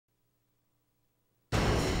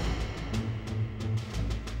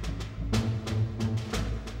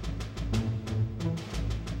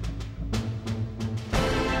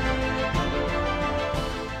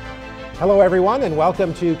Hello everyone, and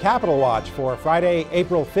welcome to Capitol Watch for Friday,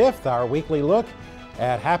 April 5th, our weekly look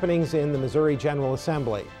at happenings in the Missouri General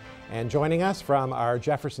Assembly. And joining us from our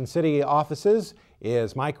Jefferson City offices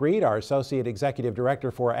is Mike Reed, our Associate Executive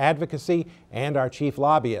Director for Advocacy and our Chief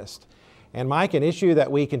Lobbyist. And Mike, an issue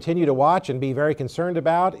that we continue to watch and be very concerned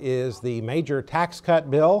about is the major tax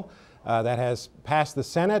cut bill that has passed the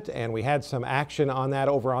Senate, and we had some action on that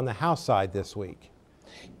over on the House side this week.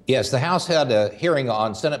 Yes, the House had a hearing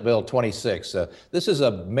on Senate Bill 26. This is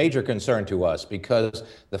a major concern to us because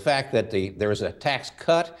the fact that there is a tax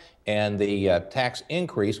cut and the tax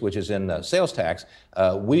increase, which is in sales tax,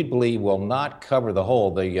 we believe will not cover the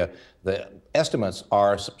whole. The estimates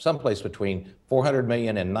are someplace between $400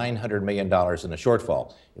 million and $900 million in a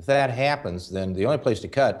shortfall. If that happens, then the only place to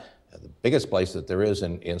cut, the biggest place that there is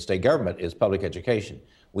in state government, is public education.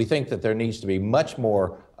 We think that there needs to be much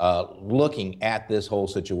more looking at this whole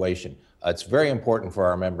situation. It's very important for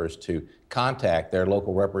our members to contact their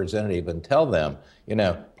local representative and tell them,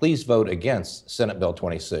 please vote against Senate Bill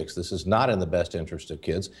 26. This is not in the best interest of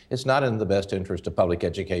kids. It's not in the best interest of public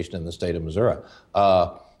education in the state of Missouri.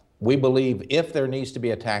 We believe if there needs to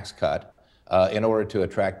be a tax cut in order to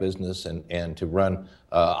attract business and to run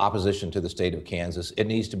opposition to the state of Kansas, it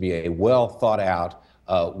needs to be a well thought out,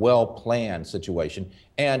 well-planned situation,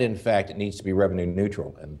 and in fact, it needs to be revenue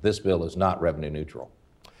neutral, and this bill is not revenue neutral.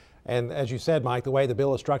 And as you said, Mike, the way the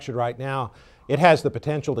bill is structured right now, it has the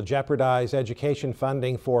potential to jeopardize education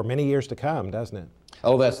funding for many years to come, doesn't it?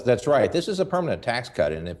 Oh, that's right. This is a permanent tax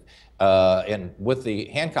cut, and and with the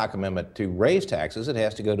Hancock Amendment to raise taxes, it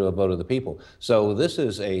has to go to a vote of the people. So this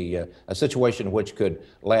is a situation which could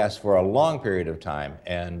last for a long period of time,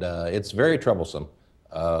 and it's very troublesome.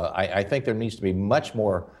 I think there needs to be much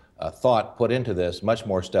more thought put into this, much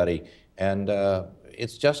more study, and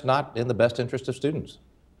it's just not in the best interest of students.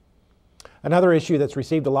 Another issue that's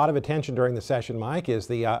received a lot of attention during the session, Mike, is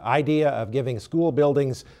the idea of giving school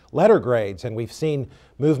buildings letter grades, and we've seen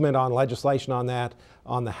movement on legislation on that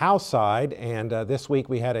on the House side, and this week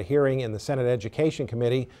we had a hearing in the Senate Education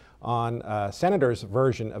Committee on Senator's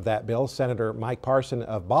version of that bill, Senator Mike Parson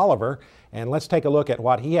of Bolivar, and let's take a look at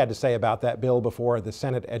what he had to say about that bill before the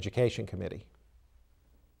Senate Education Committee.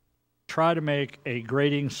 Try to make a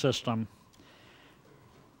grading system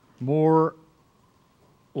more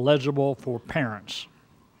legible for parents,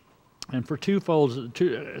 and for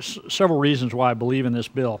several reasons why I believe in this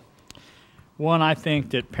bill. One, I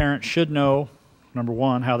think that parents should know, number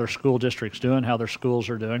one, how their school district's doing, how their schools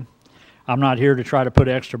are doing. I'm not here to try to put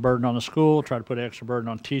extra burden on the school, try to put extra burden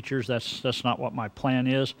on teachers. That's not what my plan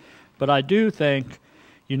is. But I do think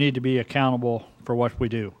you need to be accountable for what we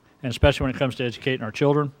do, and especially when it comes to educating our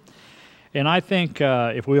children. And I think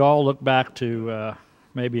if we all look back to,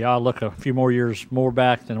 maybe I'll look a few more years more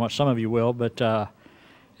back than what some of you will, but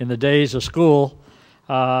in the days of school,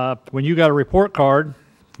 when you got a report card,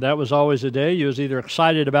 that was always a day you was either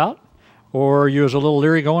excited about or you was a little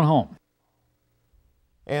leery going home.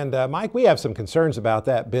 And Mike, we have some concerns about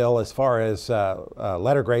that bill as far as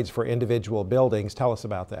letter grades for individual buildings. Tell us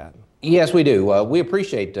about that. Yes, we do. We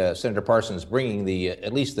appreciate Senator Parsons bringing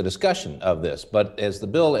at least the discussion of this. But as the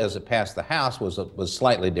bill, as it passed the House, was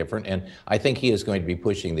slightly different, and I think he is going to be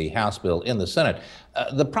pushing the House bill in the Senate.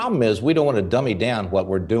 The problem is we don't want to dummy down what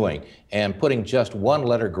we're doing, and putting just one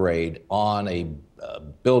letter grade on a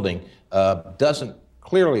building doesn't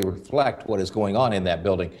clearly reflect what is going on in that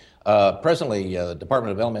building. Presently, the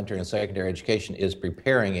Department of Elementary and Secondary Education is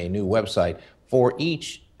preparing a new website for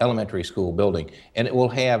each elementary school building, and it will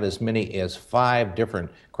have as many as 5 different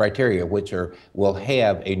criteria, which will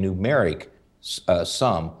have a numeric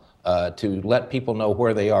sum to let people know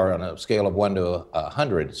where they are on a scale of 1 to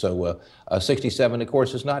 100. So 67, of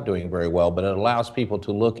course, is not doing very well, but it allows people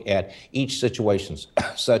to look at each situation,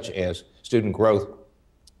 such as student growth,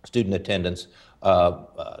 student attendance,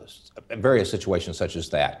 various situations such as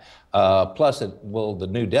that. Plus, the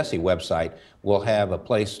new DESE website will have a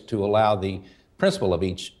place to allow the principal of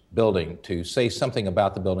each building to say something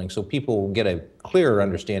about the building so people will get a clearer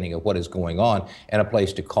understanding of what is going on and a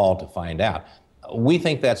place to call to find out. We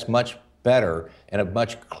think that's much better and a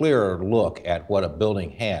much clearer look at what a building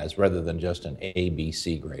has rather than just an A, B,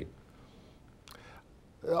 C grade.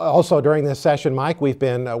 Also during this session, Mike, we've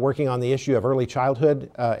been working on the issue of early childhood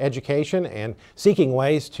education and seeking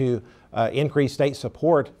ways to increased state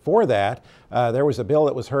support for that. There was a bill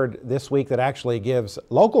that was heard this week that actually gives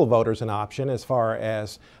local voters an option as far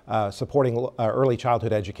as supporting early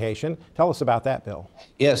childhood education. Tell us about that bill.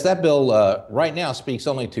 Yes, that bill right now speaks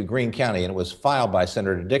only to Greene County, and it was filed by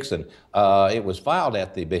Senator Dixon. It was filed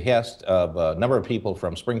at the behest of a number of people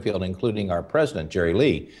from Springfield, including our president, Jerry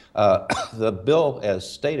Lee. The bill, as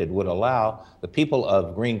stated, would allow the people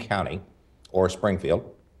of Greene County or Springfield,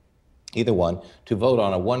 either one, to vote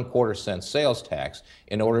on a 1/4 cent sales tax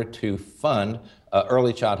in order to fund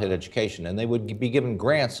early childhood education. And they would be given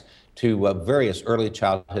grants to various early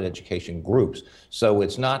childhood education groups. So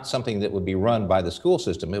it's not something that would be run by the school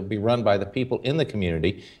system. It would be run by the people in the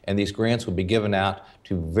community, and these grants would be given out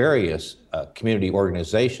to various community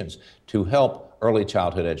organizations to help early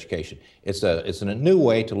childhood education. It's a new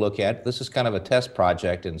way to look at it. This is kind of a test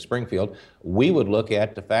project in Springfield. We would look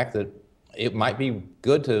at the fact that it might be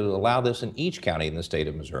good to allow this in each county in the state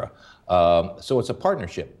of Missouri. So it's a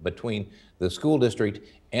partnership between the school district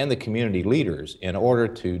and the community leaders in order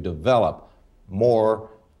to develop more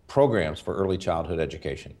programs for early childhood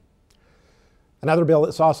education. Another bill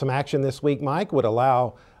that saw some action this week, Mike, would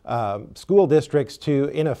allow school districts to,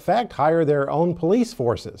 in effect, hire their own police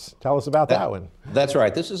forces. Tell us about that one. That's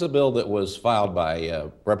right. This is a bill that was filed by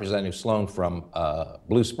Representative Sloan from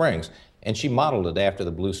Blue Springs, and she modeled it after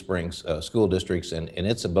the Blue Springs school districts and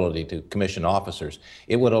its ability to commission officers.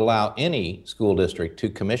 It would allow any school district to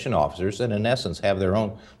commission officers and, in essence, have their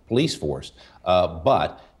own police force.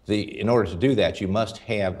 But in order to do that, you must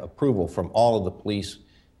have approval from all of the police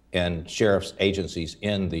and sheriff's agencies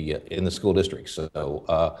in the school district.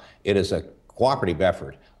 So it is a cooperative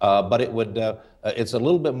effort, but it's a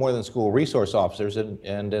little bit more than school resource officers,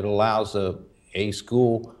 and it allows a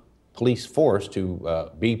school police force to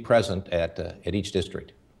be present at each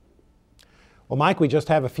district. Well, Mike, we just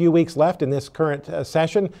have a few weeks left in this current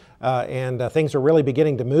session, and things are really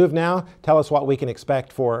beginning to move now. Tell us what we can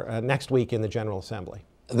expect for next week in the General Assembly.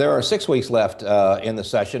 There are 6 weeks left in the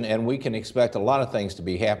session, and we can expect a lot of things to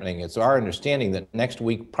be happening. It's our understanding that next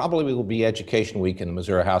week probably will be Education Week in the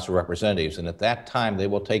Missouri House of Representatives, and at that time they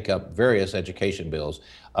will take up various education bills,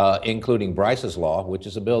 including Bryce's Law, which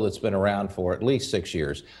is a bill that's been around for at least 6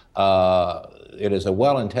 years. It is a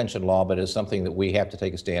well-intentioned law, but it's something that we have to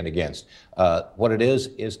take a stand against. What it is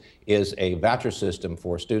a voucher system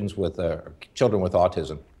for students with children with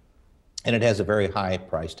autism, and it has a very high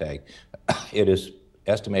price tag. It is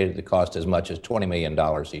estimated to cost as much as $20 million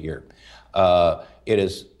a year.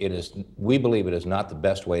 We believe it is not the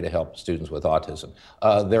best way to help students with autism.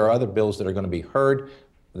 There are other bills that are going to be heard.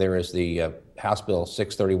 There is the House Bill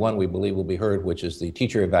 631 we believe will be heard, which is the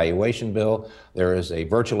teacher evaluation bill. There is a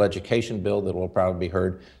virtual education bill that will probably be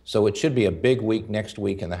heard. So it should be a big week next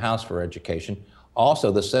week in the House for education.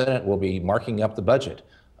 Also, the Senate will be marking up the budget.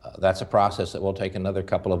 That's a process that will take another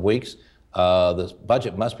couple of weeks. The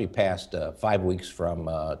budget must be passed 5 weeks from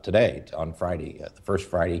today, on Friday, the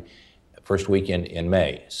first weekend in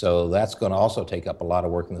May. So that's going to also take up a lot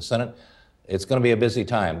of work in the Senate. It's going to be a busy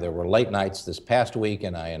time. There were late nights this past week,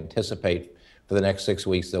 and I anticipate for the next 6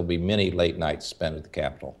 weeks there'll be many late nights spent at the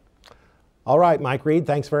Capitol. All right, Mike Reed,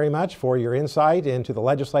 thanks very much for your insight into the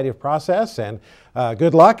legislative process, and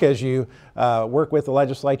good luck as you work with the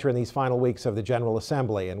legislature in these final weeks of the General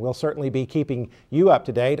Assembly. And we'll certainly be keeping you up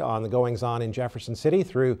to date on the goings-on in Jefferson City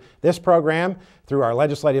through this program, through our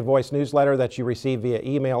Legislative Voice newsletter that you receive via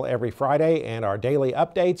email every Friday, and our daily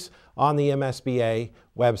updates on the MSBA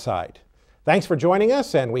website. Thanks for joining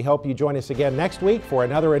us, and we hope you join us again next week for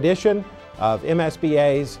another edition of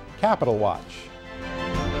MSBA's Capitol Watch.